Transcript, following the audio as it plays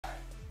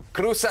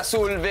Cruz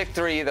Azul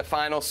victory, the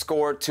final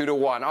score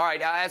 2-1. All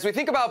right, as we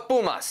think about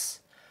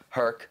Pumas,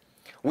 Herc,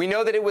 we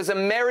know that it was a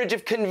marriage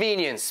of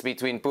convenience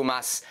between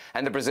Pumas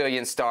and the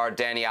Brazilian star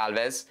Dani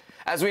Alves.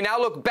 As we now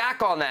look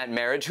back on that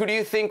marriage, who do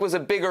you think was a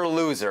bigger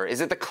loser? Is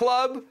it the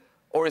club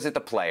or is it the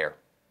player?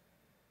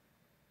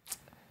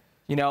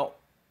 You know,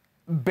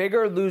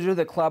 bigger loser,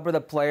 the club or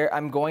the player,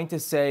 I'm going to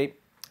say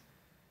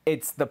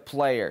it's the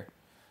player.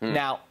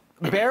 Now,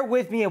 bear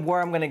with me of where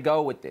I'm going to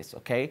go with this,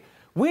 okay?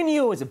 We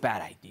knew it was a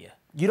bad idea.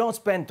 You don't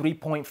spend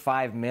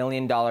 $3.5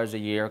 million a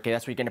year, okay?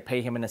 That's what you're going to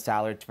pay him in a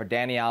salary for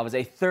Dani Alves,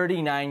 a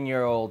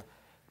 39-year-old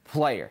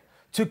player,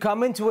 to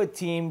come into a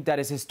team that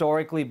has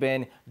historically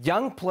been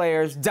young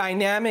players,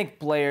 dynamic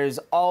players,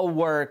 all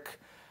work,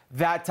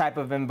 that type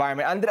of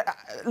environment. And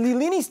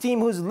Lilini's team,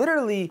 who's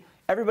literally,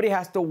 everybody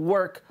has to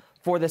work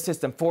for the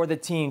system, for the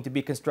team to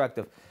be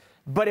constructive.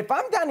 But if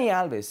I'm Dani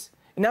Alves,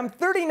 and I'm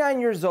 39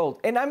 years old,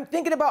 and I'm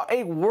thinking about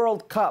a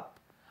World Cup,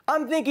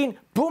 I'm thinking,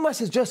 Pumas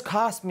has just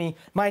cost me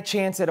my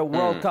chance at a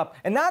World Cup.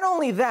 And not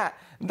only that,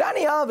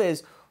 Dani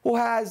Alves, who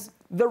has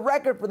the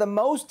record for the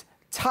most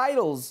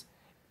titles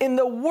in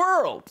the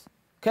world,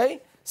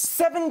 okay?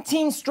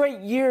 17 straight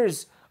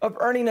years of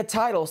earning a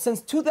title.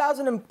 Since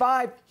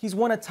 2005, he's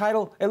won a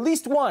title, at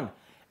least one,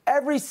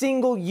 every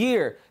single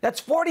year. That's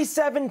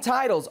 47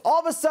 titles. All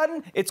of a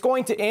sudden, it's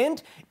going to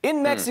end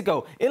in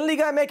Mexico, in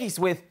Liga MX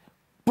with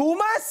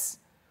Pumas?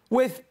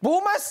 With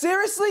Pumas,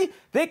 seriously?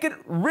 They could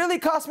really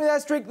cost me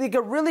that streak. They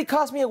could really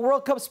cost me a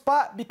World Cup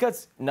spot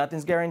because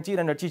nothing's guaranteed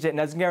under Chiche.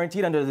 Nothing's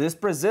guaranteed under this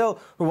Brazil,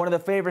 who are one of the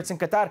favorites in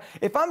Qatar.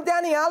 If I'm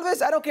Dani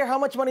Alves, I don't care how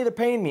much money they're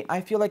paying me.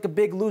 I feel like a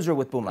big loser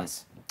with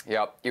Pumas.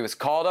 Yep, he was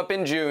called up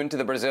in June to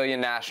the Brazilian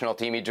national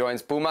team. He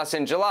joins Pumas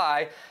in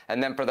July,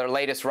 and then for their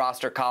latest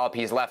roster call-up,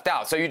 he's left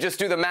out. So you just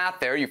do the math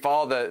there. You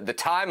follow the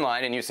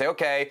timeline, and you say,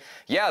 okay,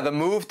 yeah, the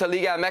move to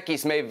Liga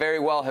MX may very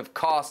well have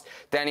cost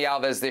Dani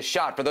Alves this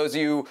shot. For those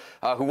of you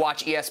who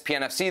watch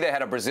ESPN FC, they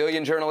had a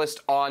Brazilian journalist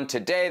on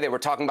today. They were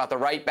talking about the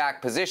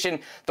right-back position.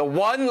 The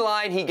one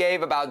line he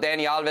gave about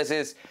Dani Alves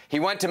is he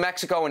went to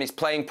Mexico and he's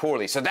playing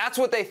poorly. So that's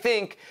what they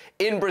think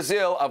in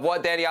Brazil of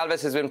what Dani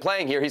Alves has been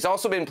playing here. He's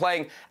also been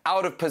playing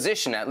out of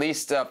position, at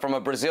least from a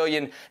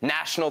Brazilian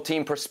national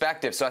team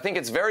perspective. So I think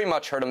it's very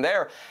much hurt him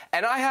there.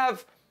 And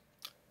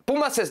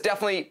Pumas has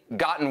definitely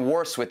gotten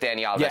worse with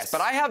Dani Alves, yes. But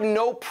I have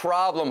no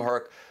problem,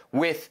 Herc,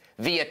 with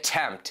the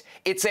attempt.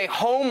 It's a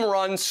home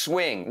run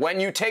swing. When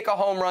you take a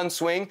home run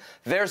swing,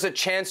 there's a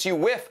chance you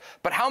whiff.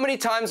 But how many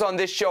times on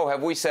this show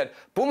have we said,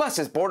 Pumas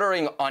is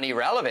bordering on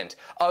irrelevant?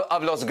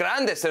 Of Los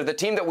Grandes, they're the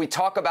team that we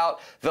talk about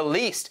the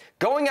least.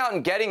 Going out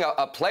and getting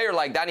a player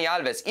like Dani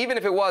Alves, even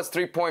if it was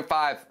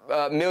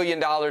 $3.5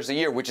 million a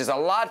year, which is a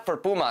lot for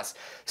Pumas,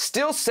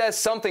 still says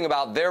something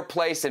about their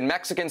place in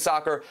Mexican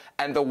soccer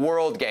and the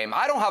world game.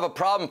 I don't have a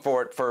problem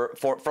for it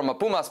from a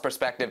Pumas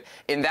perspective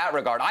in that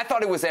regard. I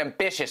thought it was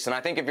ambitious, and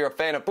I think if you're a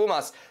fan of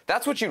Pumas,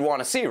 that's what you'd want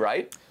to see,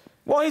 right?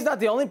 Well, he's not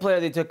the only player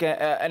they took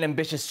an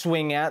ambitious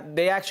swing at.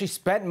 They actually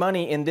spent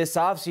money in this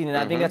offseason, and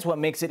I think that's what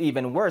makes it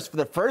even worse. For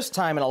the first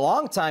time in a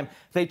long time,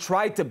 they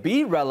tried to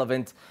be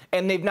relevant,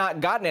 and they've not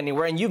gotten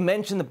anywhere. And you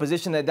mentioned the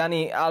position that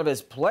Dani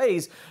Alves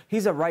plays.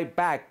 He's a right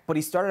back, but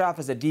he started off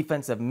as a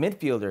defensive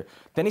midfielder.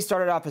 Then he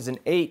started off as an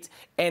 8.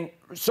 And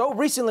so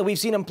recently, we've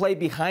seen him play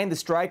behind the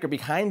striker,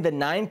 behind the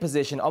 9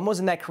 position, almost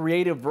in that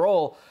creative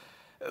role.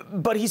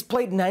 But he's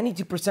played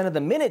 92% of the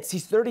minutes.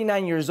 He's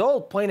 39 years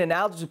old, playing in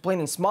altitude,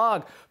 playing in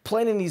smog,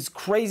 playing in these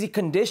crazy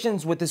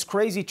conditions with this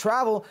crazy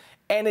travel,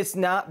 and it's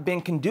not been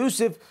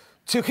conducive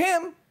to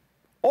him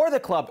or the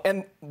club.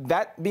 And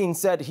that being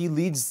said, he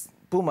leads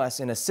Pumas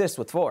in assists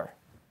with 4.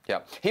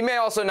 Yeah. He may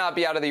also not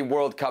be out of the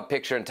World Cup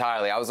picture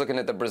entirely. I was looking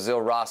at the Brazil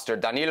roster.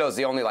 Danilo's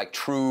the only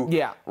true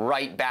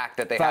right back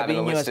that they have in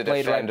the list of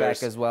defenders. Right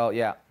back as well,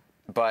 yeah.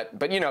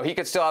 But you know, he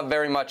could still have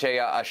very much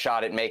a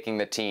shot at making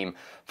the team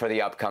for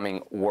the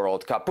upcoming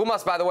World Cup.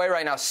 Pumas, by the way,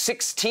 right now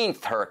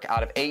 16th, Herc,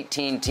 out of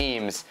 18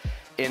 teams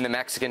in the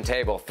Mexican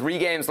table. 3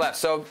 games left.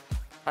 So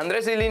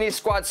Andres Lilini's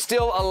squad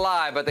still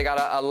alive, but they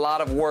got a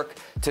lot of work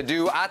to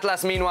do.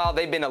 Atlas, meanwhile,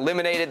 they've been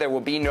eliminated. There will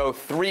be no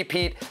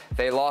three-peat.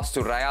 They lost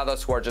to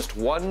Rayados, who are just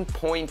 1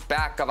 point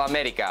back of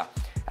America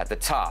at the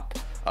top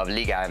of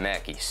Liga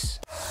MX.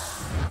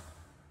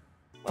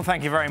 Well,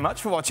 thank you very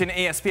much for watching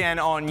ESPN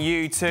on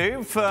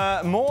YouTube.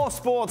 For more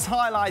sports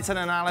highlights and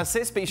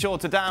analysis, be sure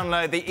to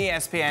download the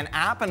ESPN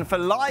app. And for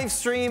live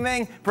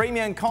streaming,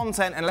 premium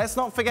content, and let's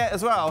not forget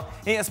as well,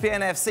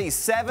 ESPN FC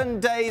 7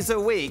 days a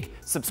week.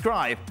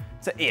 Subscribe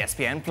to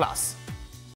ESPN Plus.